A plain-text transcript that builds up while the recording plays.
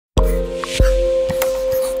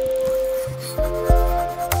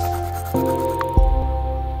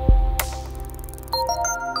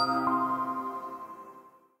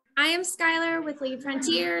with Lead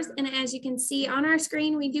Frontiers. And as you can see on our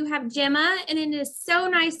screen, we do have Gemma, and it is so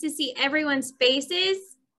nice to see everyone's faces.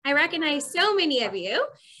 I recognize so many of you.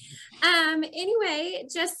 Anyway,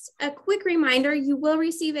 just a quick reminder, you will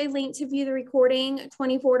receive a link to view the recording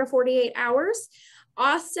 24 to 48 hours.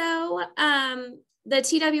 Also, the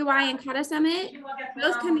TWI and Kata Summit,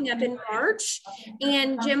 both coming up in March,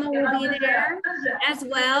 and Gemma will be there as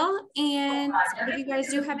well. And if you guys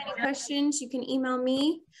do have any questions, you can email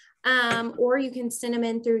me, or you can send them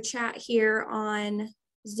in through chat here on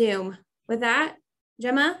Zoom. With that,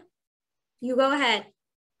 Gemma, you go ahead.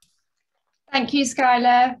 Thank you,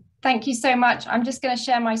 Skylar. Thank you so much. I'm just going to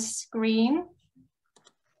share my screen.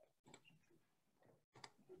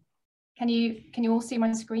 Can you all see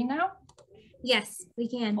my screen now? Yes, we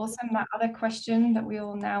can. Awesome. That other question that we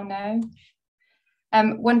all now know.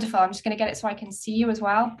 Wonderful. I'm just going to get it so I can see you as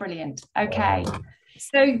well. Brilliant. Okay.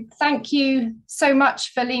 So thank you so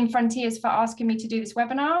much for Lean Frontiers for asking me to do this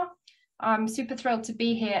webinar. I'm super thrilled to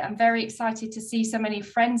be here. I'm very excited to see so many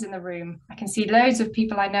friends in the room. I can see loads of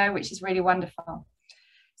people I know, which is really wonderful.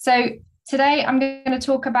 So today I'm going to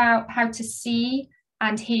talk about how to see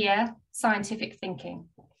and hear scientific thinking.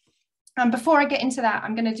 And before I get into that,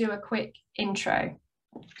 I'm going to do a quick intro.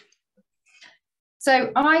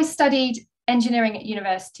 So I studied engineering at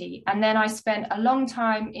university, and then I spent a long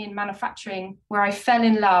time in manufacturing where I fell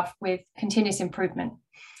in love with continuous improvement.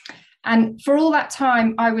 And for all that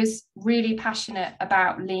time, I was really passionate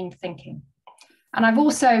about lean thinking. And I've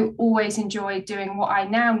also always enjoyed doing what I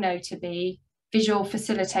now know to be visual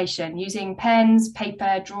facilitation, using pens,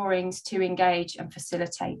 paper, drawings to engage and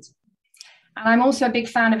facilitate. And I'm also a big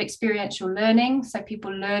fan of experiential learning, so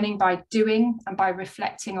people learning by doing and by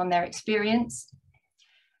reflecting on their experience.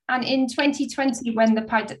 And in 2020, when the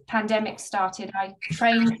pandemic started, I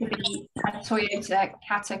trained to be a Toyota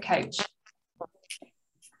Kata coach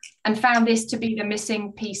and found this to be the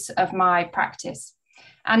missing piece of my practice.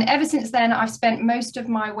 And ever since then, I've spent most of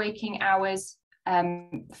my waking hours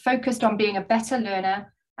focused on being a better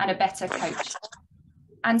learner and a better coach.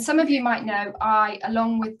 And some of you might know, I,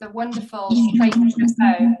 along with the wonderful Tracy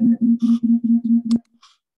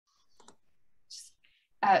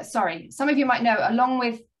Defoe, some of you might know, along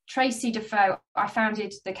with Tracy Defoe, I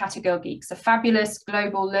founded the Kata Girl Geeks, a fabulous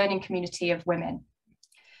global learning community of women.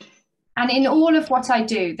 And in all of what I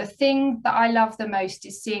do, the thing that I love the most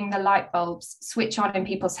is seeing the light bulbs switch on in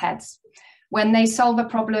people's heads. When they solve a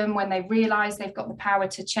problem, when they realize they've got the power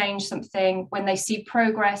to change something, when they see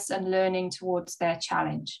progress and learning towards their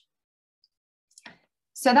challenge.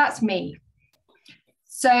 So that's me.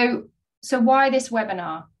 So why this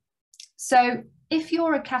webinar? So if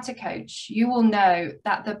you're a Kata coach, you will know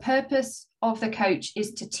that the purpose of the coach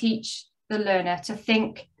is to teach the learner to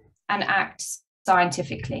think and act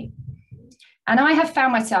scientifically. And I have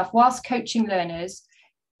found myself, whilst coaching learners,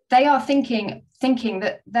 they are thinking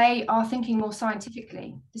that they are thinking more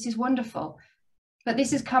scientifically. This is wonderful, but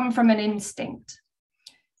this has come from an instinct.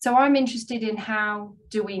 So I'm interested in, how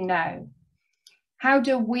do we know? How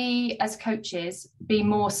do we as coaches be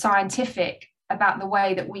more scientific about the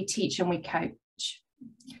way that we teach and we coach?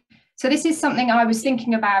 So this is something I was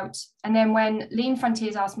thinking about. And then when Lean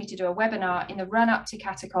Frontiers asked me to do a webinar in the run up to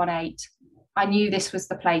CataCon 8, I knew this was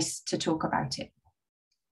the place to talk about it.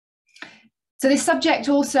 So this subject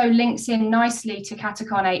also links in nicely to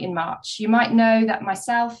CataCon 8 in March. You might know that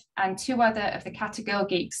myself and two other of the Kata Girl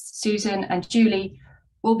Geeks, Susan and Julie,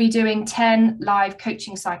 will be doing 10 live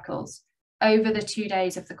coaching cycles over the 2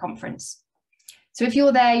 days of the conference. So if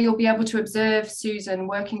you're there, you'll be able to observe Susan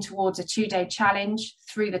working towards a 2-day challenge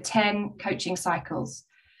through the 10 coaching cycles.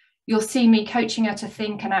 You'll see me coaching her to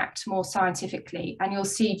think and act more scientifically, and you'll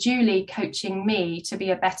see Julie coaching me to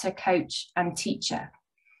be a better coach and teacher.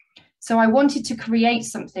 So I wanted to create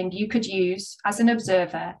something you could use as an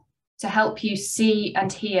observer to help you see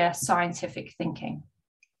and hear scientific thinking.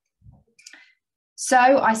 So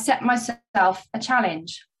I set myself a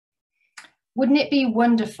challenge. Wouldn't it be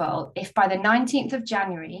wonderful if by the 19th of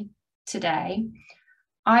January, today,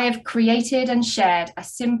 I have created and shared a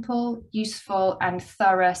simple, useful and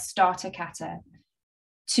thorough starter kata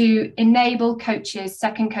to enable coaches,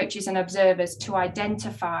 second coaches and observers to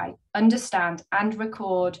identify, understand and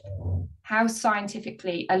record how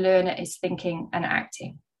scientifically a learner is thinking and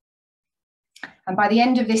acting. And by the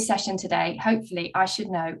end of this session today, hopefully I should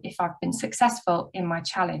know if I've been successful in my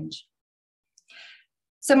challenge.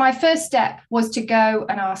 So my first step was to go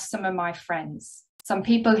and ask some of my friends, some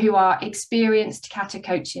people who are experienced kata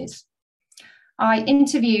coaches. I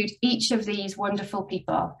interviewed each of these wonderful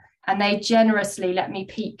people, and they generously let me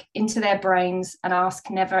peek into their brains and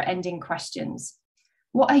ask never-ending questions.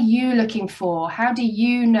 What are you looking for? How do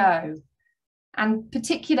you know? And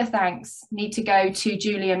particular thanks need to go to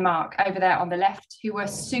Julie and Mark over there on the left, who were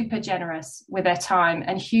super generous with their time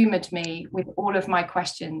and humoured me with all of my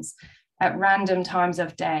questions at random times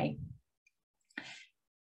of day.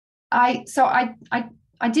 I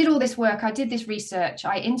did all this work, I did this research,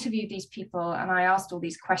 I interviewed these people and I asked all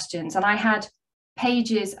these questions, and I had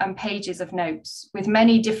pages and pages of notes with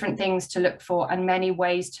many different things to look for and many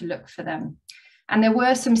ways to look for them. And there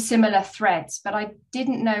were some similar threads, but I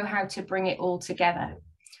didn't know how to bring it all together.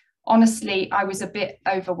 Honestly, I was a bit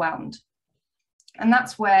overwhelmed. And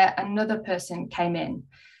that's where another person came in.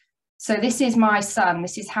 So this is my son,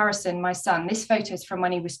 this is Harrison, my son. This photo is from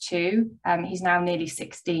when he was 2. He's now nearly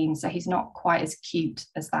 16, so he's not quite as cute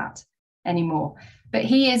as that anymore. But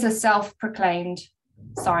he is a self-proclaimed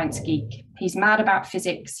science geek. He's mad about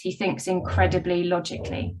physics. He thinks incredibly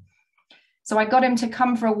logically. So I got him to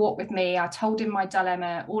come for a walk with me. I told him my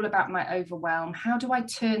dilemma, all about my overwhelm. How do I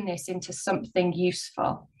turn this into something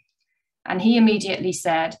useful? And he immediately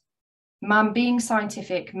said, Mum, being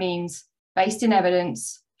scientific means based in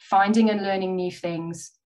evidence, finding and learning new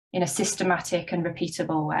things in a systematic and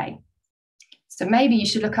repeatable way. So maybe you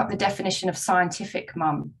should look up the definition of scientific,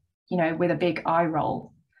 Mum, you know, with a big eye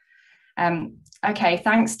roll. Okay,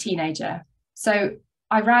 thanks, teenager. So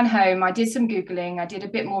I ran home, I did some Googling, I did a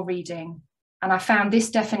bit more reading, and I found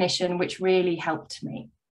this definition, which really helped me.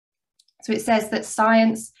 So it says that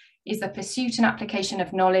science is the pursuit and application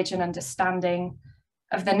of knowledge and understanding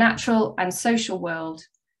of the natural and social world,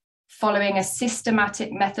 following a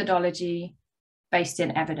systematic methodology based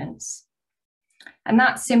in evidence. And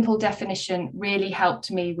that simple definition really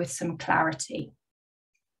helped me with some clarity.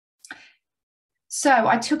 So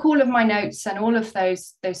I took all of my notes and all of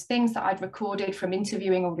those things that I'd recorded from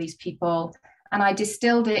interviewing all these people, and I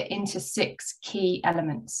distilled it into 6 key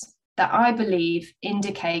elements that I believe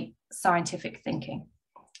indicate scientific thinking.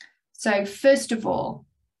 So first of all,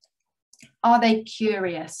 are they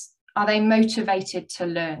curious? Are they motivated to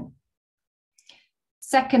learn?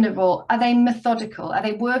 Second of all, are they methodical? Are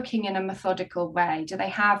they working in a methodical way? Do they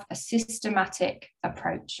have a systematic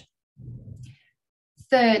approach?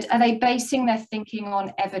 Third, are they basing their thinking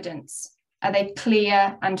on evidence? Are they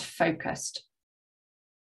clear and focused?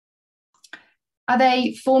 Are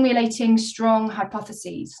they formulating strong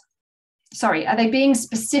hypotheses? Sorry, are they being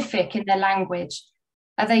specific in their language?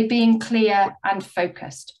 Are they being clear and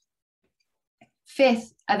focused?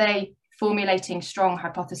 Fifth, are they formulating strong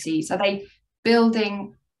hypotheses? Are they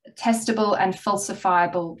building testable and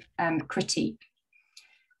falsifiable critique?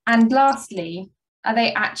 And lastly, are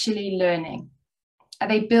they actually learning? Are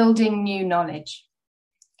they building new knowledge?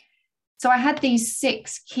 So I had these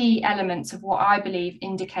 6 key elements of what I believe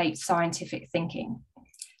indicate scientific thinking.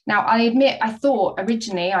 Now, I admit, I thought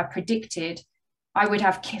originally, I predicted I would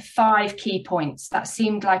have 5 key points. That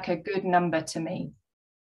seemed like a good number to me.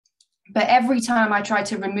 But every time I tried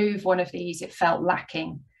to remove one of these, it felt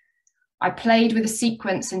lacking. I played with a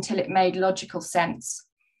sequence until it made logical sense.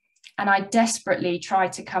 And I desperately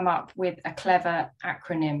tried to come up with a clever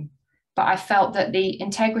acronym, but I felt that the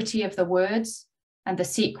integrity of the words and the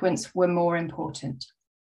sequence were more important.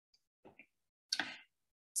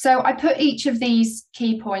 So I put each of these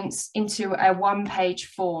key points into a 1-page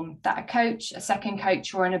form that a coach, a second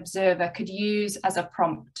coach, or an observer could use as a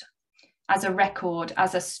prompt, as a record,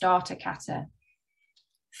 as a starter kata.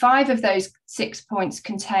 5 of those 6 points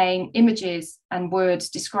contain images and words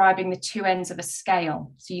describing the 2 ends of a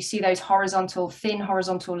scale. So you see those horizontal, thin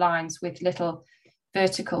horizontal lines with little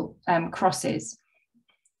vertical crosses.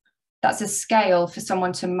 That's a scale for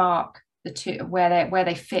someone to mark the 2 where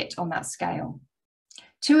they fit on that scale.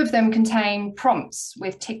 2 of them contain prompts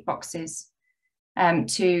with tick boxes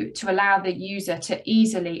to allow the user to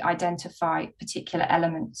easily identify particular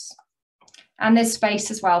elements. And there's space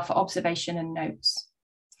as well for observation and notes.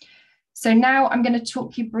 So now I'm going to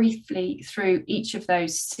talk you briefly through each of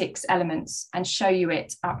those 6 elements and show you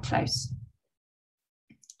it up close.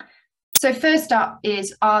 So first up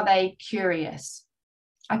is, are they curious?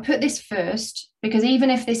 I put this first because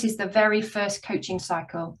even if this is the very first coaching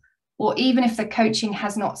cycle, or even if the coaching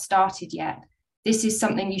has not started yet, this is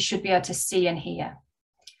something you should be able to see and hear.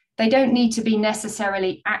 They don't need to be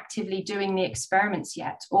necessarily actively doing the experiments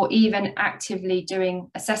yet, or even actively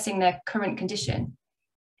assessing their current condition.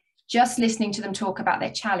 Just listening to them talk about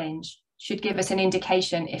their challenge should give us an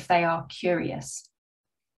indication if they are curious.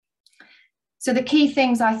 So the key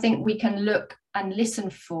things I think we can look and listen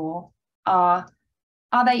for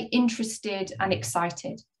are they interested and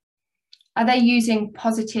excited? Are they using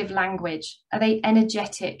positive language? Are they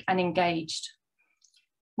energetic and engaged?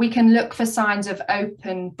 We can look for signs of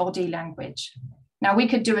open body language. Now, we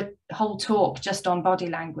could do a whole talk just on body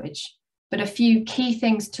language, but a few key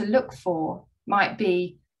things to look for might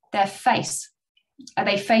be their face. Are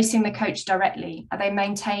they facing the coach directly? Are they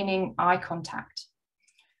maintaining eye contact?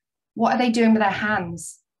 What are they doing with their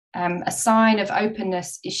hands? A sign of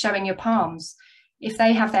openness is showing your palms. If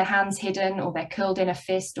they have their hands hidden, or they're curled in a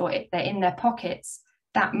fist, or if they're in their pockets,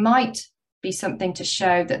 that might be something to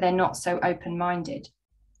show that they're not so open-minded.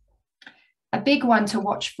 A big one to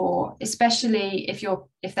watch for, especially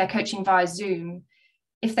if they're coaching via Zoom,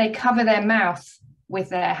 if they cover their mouth with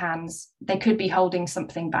their hands, they could be holding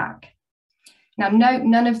something back. Now, note,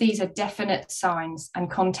 none of these are definite signs,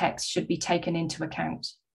 and context should be taken into account.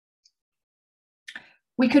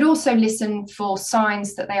 We could also listen for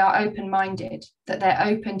signs that they are open-minded, that they're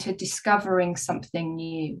open to discovering something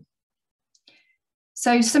new.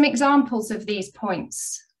 So some examples of these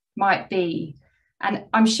points might be, and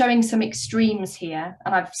I'm showing some extremes here,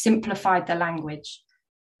 and I've simplified the language,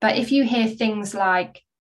 but if you hear things like,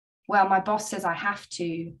 well, my boss says I have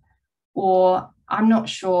to, or I'm not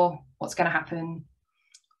sure what's going to happen,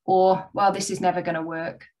 or, well, this is never going to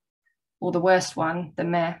work, or the worst one, the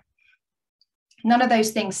meh. None of those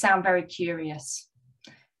things sound very curious.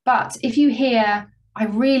 But if you hear, I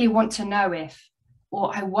really want to know if,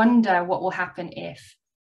 or I wonder what will happen if,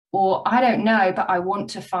 or I don't know, but I want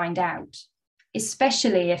to find out,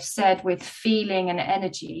 especially if said with feeling and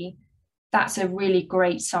energy, that's a really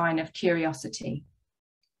great sign of curiosity.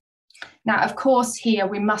 Now, of course, here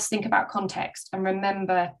we must think about context and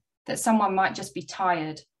remember that someone might just be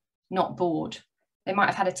tired, not bored. They might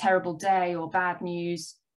have had a terrible day or bad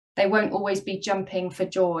news. They won't always be jumping for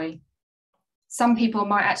joy. Some people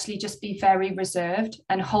might actually just be very reserved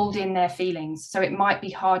and hold in their feelings, so it might be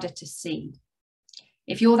harder to see.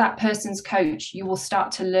 If you're that person's coach, you will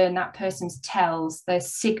start to learn that person's tells, their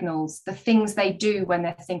signals, the things they do when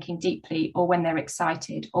they're thinking deeply, or when they're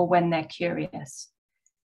excited, or when they're curious.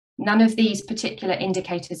 None of these particular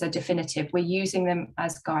indicators are definitive. We're using them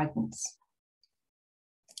as guidance.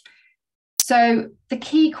 So the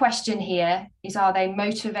key question here is, are they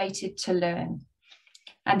motivated to learn?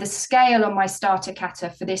 And the scale on my starter kata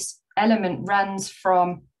for this element runs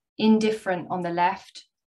from indifferent on the left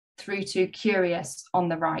through to curious on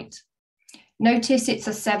the right. Notice it's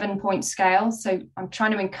a 7-point scale, so I'm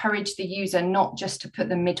trying to encourage the user not just to put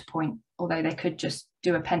the midpoint, although they could just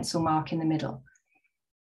do a pencil mark in the middle.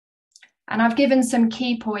 And I've given some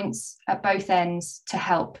key points at both ends to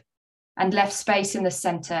help, and left space in the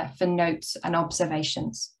center for notes and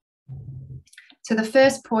observations. So the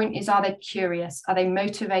first point is, are they curious? Are they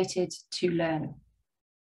motivated to learn?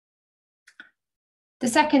 The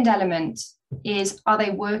second element is, are they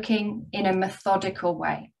working in a methodical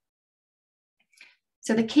way?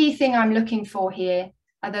 So the key thing I'm looking for here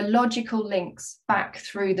are the logical links back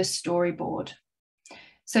through the storyboard.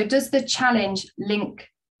 So does the challenge link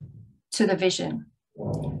to the vision?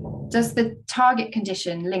 Does the target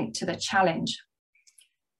condition link to the challenge?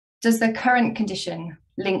 Does the current condition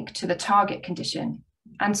link to the target condition?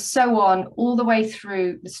 And so on, all the way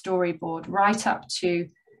through the storyboard, right up to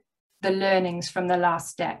the learnings from the last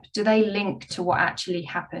step. Do they link to what actually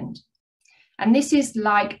happened? And this is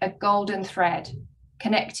like a golden thread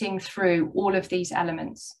connecting through all of these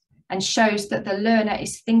elements, and shows that the learner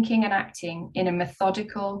is thinking and acting in a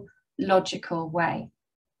methodical, logical way.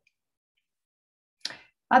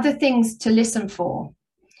 Other things to listen for.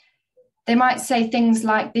 They might say things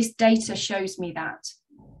like, this data shows me that.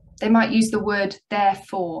 They might use the word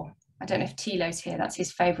therefore. I don't know if Tilo's here, that's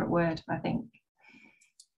his favorite word, I think.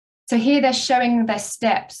 So here they're showing their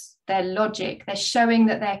steps, their logic. They're showing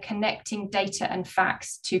that they're connecting data and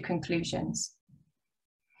facts to conclusions.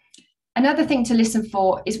 Another thing to listen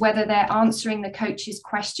for is whether they're answering the coach's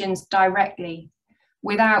questions directly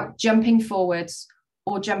without jumping forwards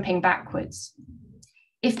or jumping backwards.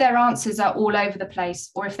 If their answers are all over the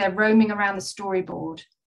place, or if they're roaming around the storyboard,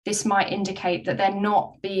 this might indicate that they're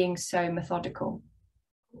not being so methodical.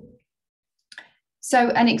 So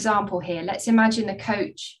an example here, let's imagine the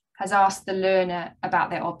coach has asked the learner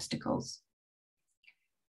about their obstacles.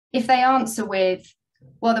 If they answer with,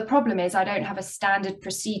 well, the problem is I don't have a standard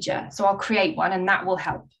procedure, so I'll create one and that will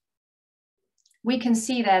help. We can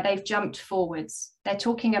see there they've jumped forwards. They're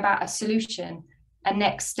talking about a solution, a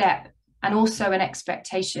next step, and also an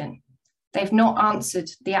expectation. They've not answered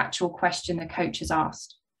the actual question the coach has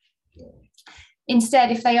asked.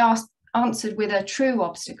 Instead, if they answered with a true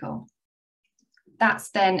obstacle,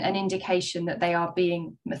 that's then an indication that they are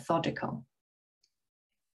being methodical.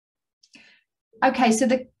 Okay, so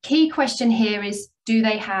the key question here is, do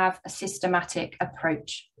they have a systematic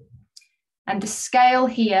approach? And the scale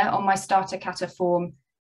here on my starter kata form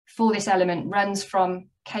for this element runs from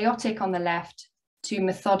chaotic on the left to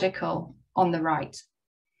methodical on the right.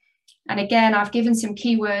 And again, I've given some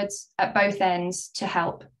keywords at both ends to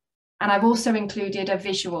help. And I've also included a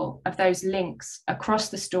visual of those links across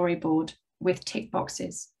the storyboard with tick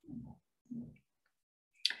boxes.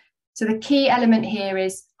 So the key element here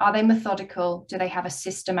is, are they methodical? Do they have a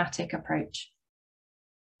systematic approach?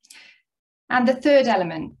 And the third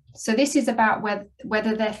element, so this is about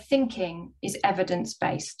whether their thinking is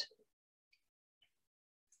evidence-based.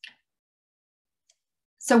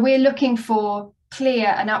 So we're looking for clear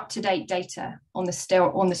and up-to-date data on the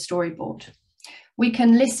storyboard. We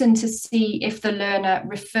can listen to see if the learner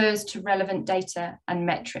refers to relevant data and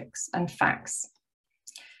metrics and facts.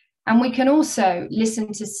 And we can also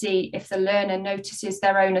listen to see if the learner notices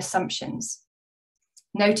their own assumptions,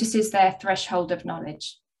 notices their threshold of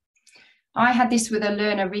knowledge. I had this with a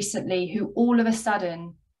learner recently who all of a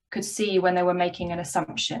sudden could see when they were making an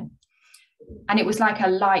assumption. And it was like a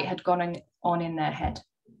light had gone on in their head.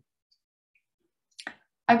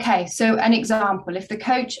 Okay, so an example, if the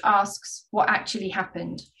coach asks what actually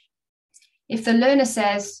happened, if the learner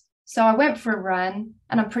says, so I went for a run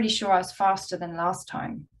and I'm pretty sure I was faster than last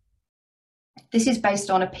time. This is based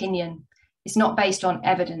on opinion. It's not based on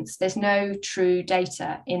evidence. There's no true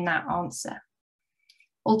data in that answer.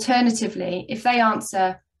 Alternatively, if they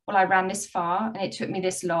answer, well, I ran this far and it took me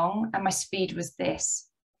this long and my speed was this,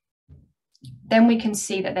 then we can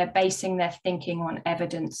see that they're basing their thinking on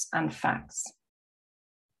evidence and facts.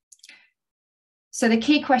 So the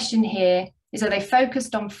key question here is, are they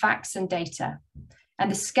focused on facts and data?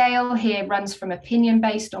 And the scale here runs from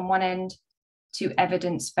opinion-based on one end to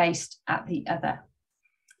evidence-based at the other.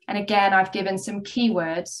 And again, I've given some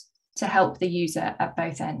keywords to help the user at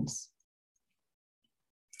both ends.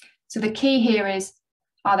 So the key here is,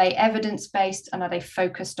 are they evidence-based and are they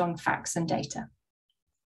focused on facts and data?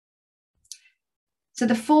 So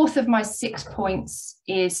the fourth of my 6 points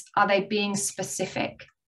is, are they being specific?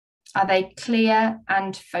 Are they clear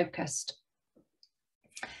and focused?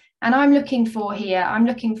 And I'm looking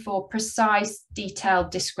for precise, detailed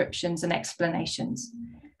descriptions and explanations.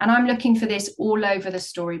 And I'm looking for this all over the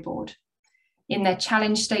storyboard, in their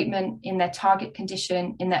challenge statement, in their target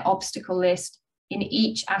condition, in their obstacle list, in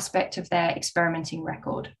each aspect of their experimenting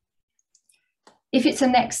record. If it's a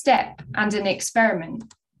next step and an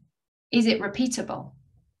experiment, is it repeatable?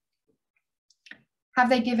 Have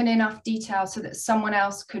they given enough detail so that someone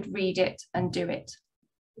else could read it and do it?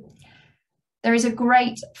 There is a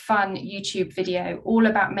great fun YouTube video all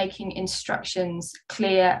about making instructions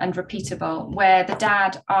clear and repeatable, where the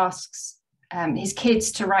dad asks his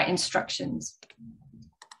kids to write instructions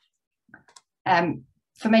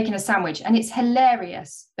for making a sandwich. And it's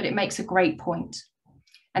hilarious, but it makes a great point.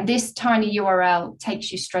 And this tiny URL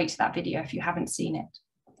takes you straight to that video if you haven't seen it.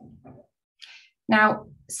 Now,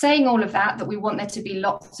 saying all of that we want there to be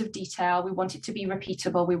lots of detail, we want it to be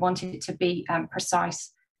repeatable, we want it to be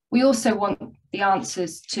precise. We also want the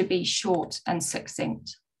answers to be short and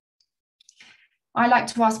succinct. I like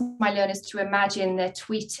to ask my learners to imagine they're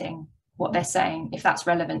tweeting what they're saying, if that's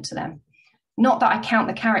relevant to them. Not that I count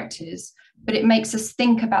the characters, but it makes us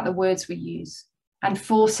think about the words we use and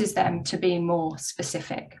forces them to be more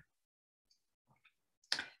specific.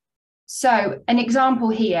 So an example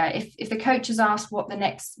here, if the coach has asked what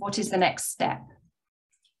is the next step?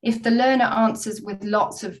 If the learner answers with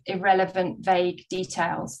lots of irrelevant, vague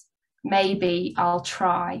details, maybe, I'll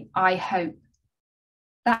try, I hope,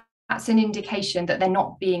 that's an indication that they're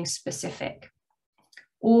not being specific.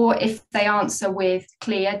 Or if they answer with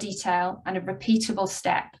clear detail and a repeatable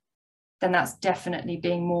step, then that's definitely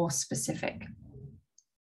being more specific.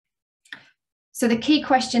 So the key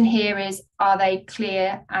question here is, are they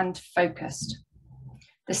clear and focused?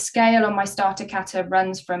 The scale on my starter kata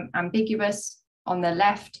runs from ambiguous on the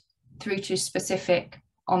left through to specific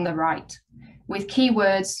on the right, with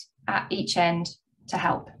keywords at each end to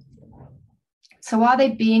help. So are they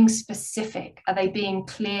being specific? Are they being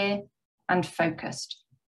clear and focused?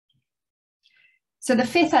 So the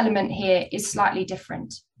fifth element here is slightly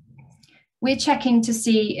different. We're checking to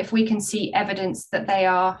see if we can see evidence that they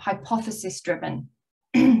are hypothesis driven.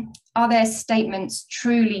 Are their statements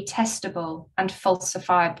truly testable and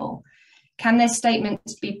falsifiable? Can their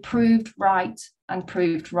statements be proved right and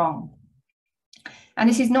proved wrong? And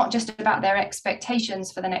this is not just about their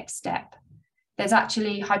expectations for the next step. There's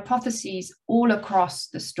actually hypotheses all across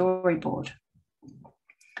the storyboard.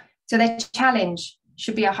 So their challenge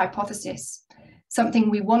should be a hypothesis, something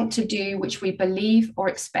we want to do, which we believe or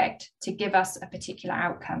expect to give us a particular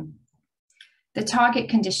outcome. The target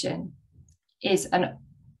condition is a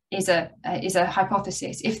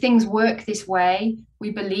hypothesis. If things work this way, we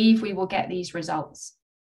believe we will get these results.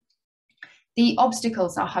 The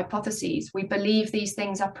obstacles are hypotheses. We believe these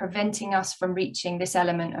things are preventing us from reaching this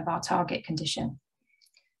element of our target condition.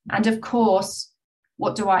 And of course,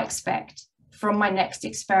 what do I expect from my next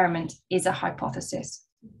experiment is a hypothesis,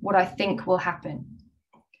 what I think will happen.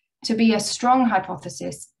 To be a strong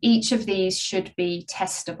hypothesis, each of these should be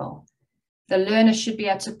testable. The learner should be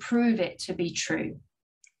able to prove it to be true.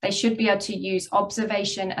 They should be able to use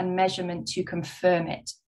observation and measurement to confirm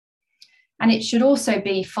it. And it should also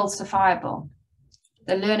be falsifiable.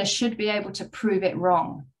 The learner should be able to prove it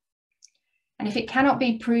wrong. And if it cannot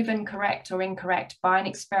be proven correct or incorrect by an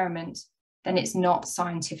experiment, then it's not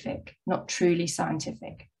scientific, not truly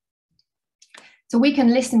scientific. So we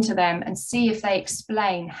can listen to them and see if they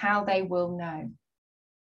explain how they will know.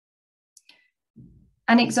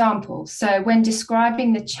 An example, so when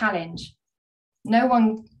describing the challenge, no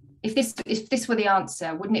one, if this were the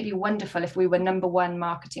answer, wouldn't it be wonderful if we were #1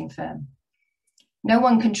 marketing firm? No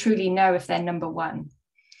one can truly know if they're #1.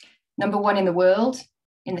 #1 in the world,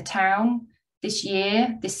 in the town, this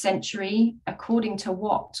year, this century, according to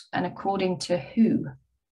what and according to who?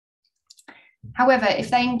 However,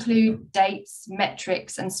 if they include dates,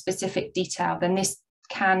 metrics, and specific detail, then this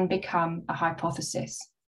can become a hypothesis.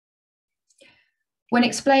 When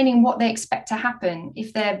explaining what they expect to happen,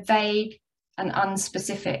 if they're vague and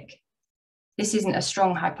unspecific, this isn't a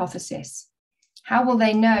strong hypothesis. How will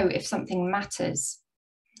they know if something matters?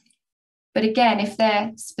 But again, if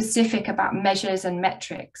they're specific about measures and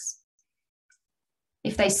metrics,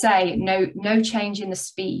 if they say no change in the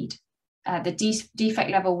speed, the defect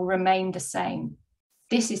level will remain the same,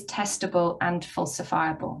 this is testable and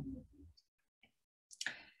falsifiable.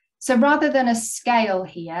 So rather than a scale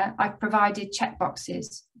here, I've provided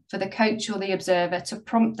checkboxes for the coach or the observer to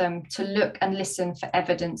prompt them to look and listen for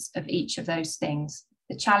evidence of each of those things: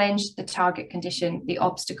 the challenge, the target condition, the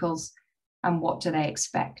obstacles, and what do they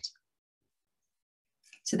expect.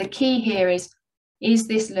 So the key here is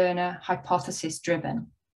this learner hypothesis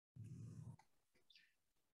driven?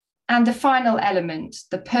 And the final element,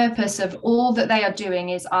 the purpose of all that they are doing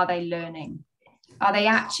is, are they learning? Are they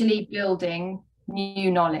actually building new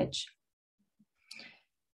knowledge?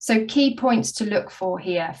 So key points to look for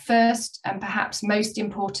here. First, and perhaps most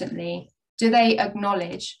importantly, do they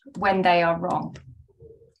acknowledge when they are wrong?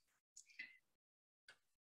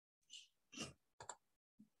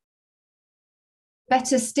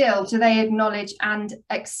 Better still, do they acknowledge and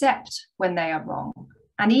accept when they are wrong?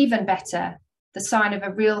 And even better, the sign of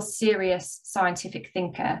a real serious scientific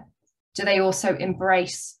thinker, do they also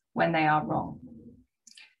embrace when they are wrong?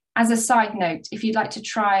 As a side note, if you'd like to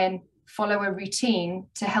try and follow a routine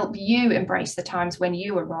to help you embrace the times when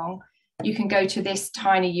you were wrong, you can go to this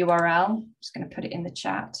tiny URL. I'm just going to put it in the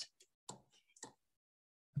chat.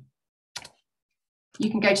 You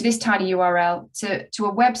can go to this tiny URL to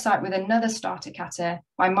a website with another starter kata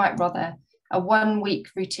by Mike Rother, a 1-week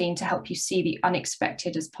routine to help you see the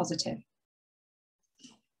unexpected as positive.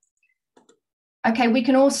 Okay, we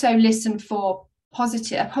can also listen for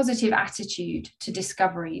a positive attitude to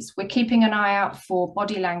discoveries. We're keeping an eye out for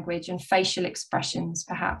body language and facial expressions,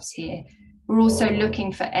 perhaps here. We're also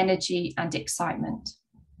looking for energy and excitement.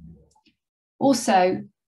 Also,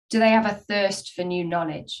 do they have a thirst for new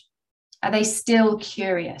knowledge? Are they still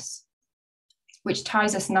curious? Which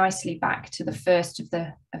ties us nicely back to the first of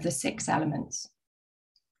the 6 elements.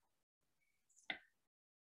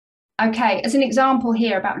 Okay, as an example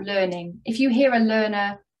here about learning, if you hear a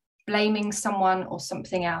learner blaming someone or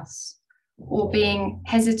something else, or being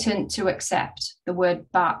hesitant to accept, the word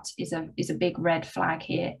but is a big red flag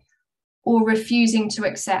here, or refusing to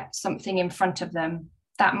accept something in front of them,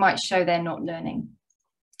 that might show they're not learning.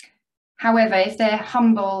 However, if they're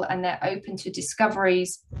humble and they're open to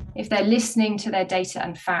discoveries, if they're listening to their data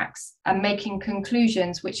and facts and making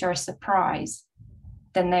conclusions which are a surprise,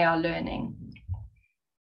 then they are learning.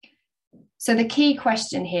 So the key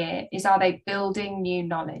question here is, are they building new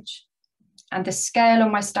knowledge? And the scale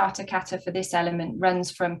on my starter kata for this element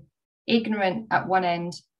runs from ignorant at one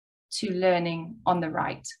end to learning on the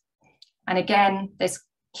right. And again, there's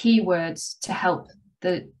keywords to help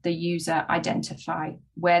the user identify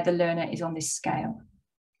where the learner is on this scale.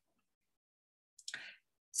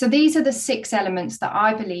 So these are the 6 elements that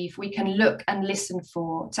I believe we can look and listen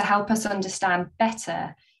for to help us understand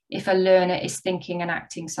better if a learner is thinking and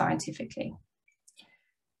acting scientifically.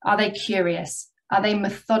 Are they curious? Are they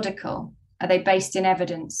methodical? Are they based in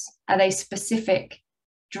evidence? Are they specific,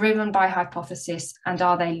 driven by hypothesis, and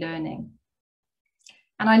are they learning?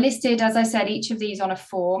 And I listed, as I said, each of these on a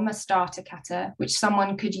form, a starter kata, which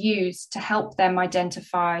someone could use to help them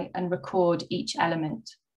identify and record each element.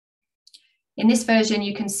 In this version,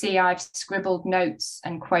 you can see I've scribbled notes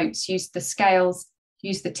and quotes, used the scales,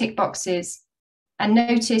 used the tick boxes, and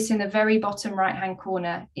notice in the very bottom right-hand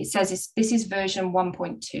corner, it says this is version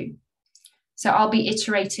 1.2. So I'll be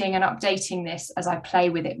iterating and updating this as I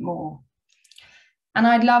play with it more. And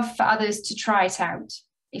I'd love for others to try it out.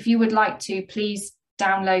 If you would like to, please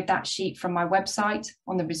download that sheet from my website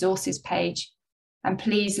on the resources page, and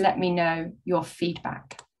please let me know your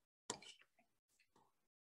feedback.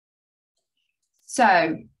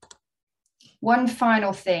 So, one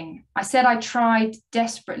final thing. I said I tried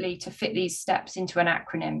desperately to fit these steps into an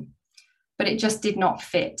acronym, but it just did not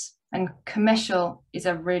fit. And commercial is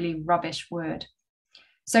a really rubbish word.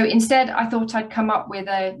 So instead, I thought I'd come up with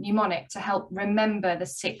a mnemonic to help remember the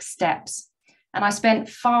 6 steps. And I spent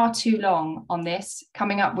far too long on this,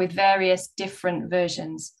 coming up with various different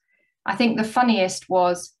versions. I think the funniest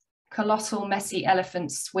was colossal messy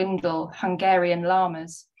elephants swindle Hungarian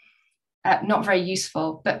llamas. Not very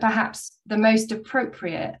useful, but perhaps the most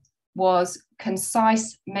appropriate was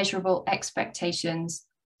concise, measurable expectations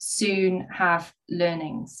soon have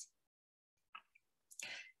learnings.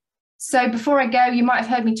 So before I go, you might have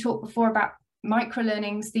heard me talk before about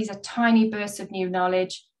micro-learnings. These are tiny bursts of new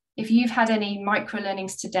knowledge. If you've had any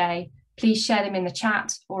micro-learnings today, please share them in the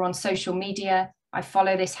chat or on social media. I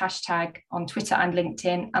follow this hashtag on Twitter and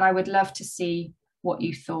LinkedIn, and I would love to see what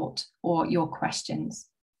you thought or your questions.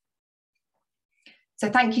 So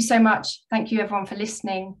thank you so much. Thank you everyone for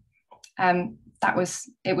listening. It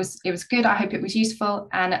was good. I hope it was useful,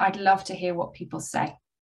 and I'd love to hear what people say.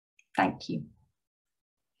 Thank you.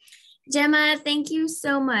 Gemma, thank you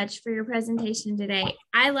so much for your presentation today.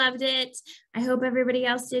 I loved it. I hope everybody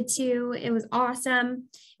else did too. It was awesome.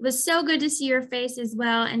 It was so good to see your face as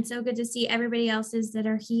well, and so good to see everybody else's that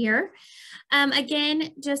are here.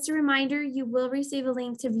 Again, just a reminder, you will receive a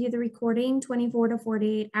link to view the recording 24 to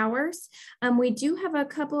 48 hours. We do have a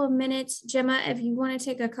couple of minutes. Gemma, if you want to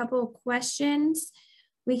take a couple of questions,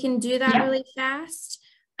 we can do that really fast,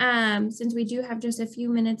 since we do have just a few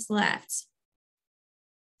minutes left.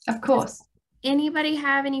 Of course. Does anybody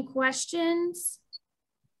have any questions?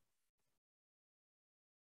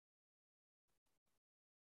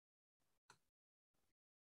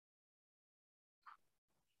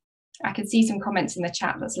 I can see some comments in the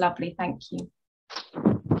chat. That's lovely. Thank you.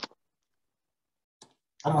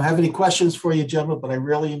 I don't have any questions for you, Gemma, but I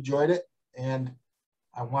really enjoyed it. And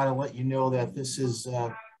I want to let you know that this has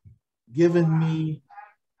given me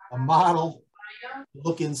a model to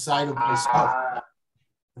look inside of myself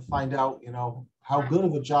to find out, you know, how good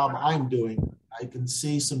of a job I'm doing. I can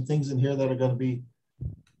see some things in here that are going to be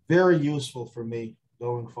very useful for me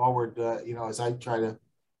going forward, you know, as I try to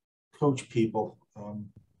coach people.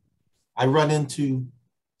 I run into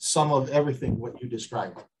some of everything what you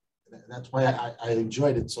described. That's why I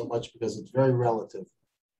enjoyed it so much, because it's very relative.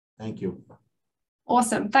 Thank you.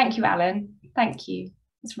 Awesome. Thank you, Alan. Thank you.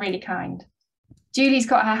 It's really kind. Julie's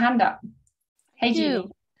got her hand up. Hey,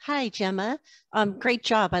 Julie. Hi, Gemma. Great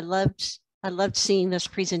job. I loved seeing this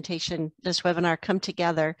presentation, this webinar come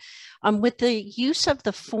together. With the use of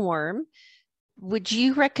the form, would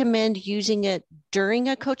you recommend using it during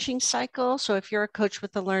a coaching cycle? So if you're a coach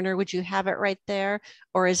with a learner, would you have it right there,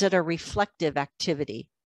 or is it a reflective activity?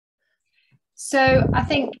 So I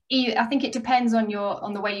think it depends on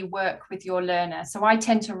the way you work with your learner. So I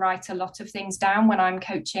tend to write a lot of things down when I'm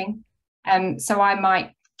coaching. So I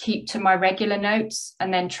might keep to my regular notes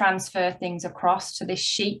and then transfer things across to this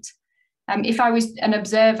sheet. If I was an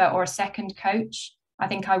observer or a second coach, I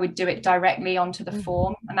think I would do it directly onto the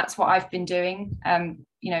form, and that's what I've been doing,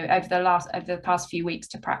 you know, over the past few weeks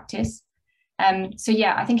to practice. So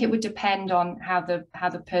yeah, I think it would depend on how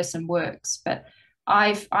the person works, but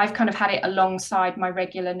I've kind of had it alongside my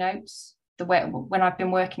regular notes. When I've been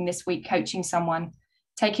working this week coaching someone,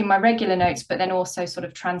 taking my regular notes, but then also sort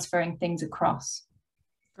of transferring things across.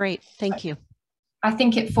 Great, thank you. I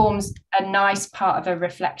think it forms a nice part of a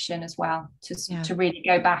reflection as well, to really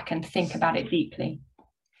go back and think about it deeply.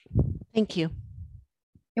 Thank you.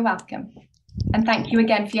 You're welcome. And thank you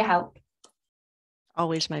again for your help.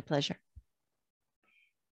 Always my pleasure.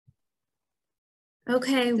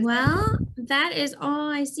 Okay, well, that is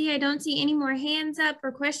all I see. I don't see any more hands up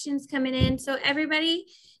or questions coming in. So everybody,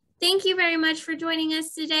 thank you very much for joining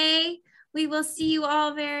us today. We will see you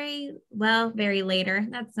all very later.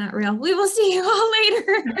 That's not real. We will see you all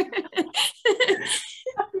later.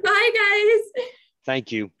 Bye, guys.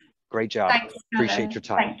 Thank you. Great job. Thanks, appreciate your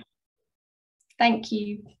time. Thank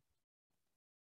you.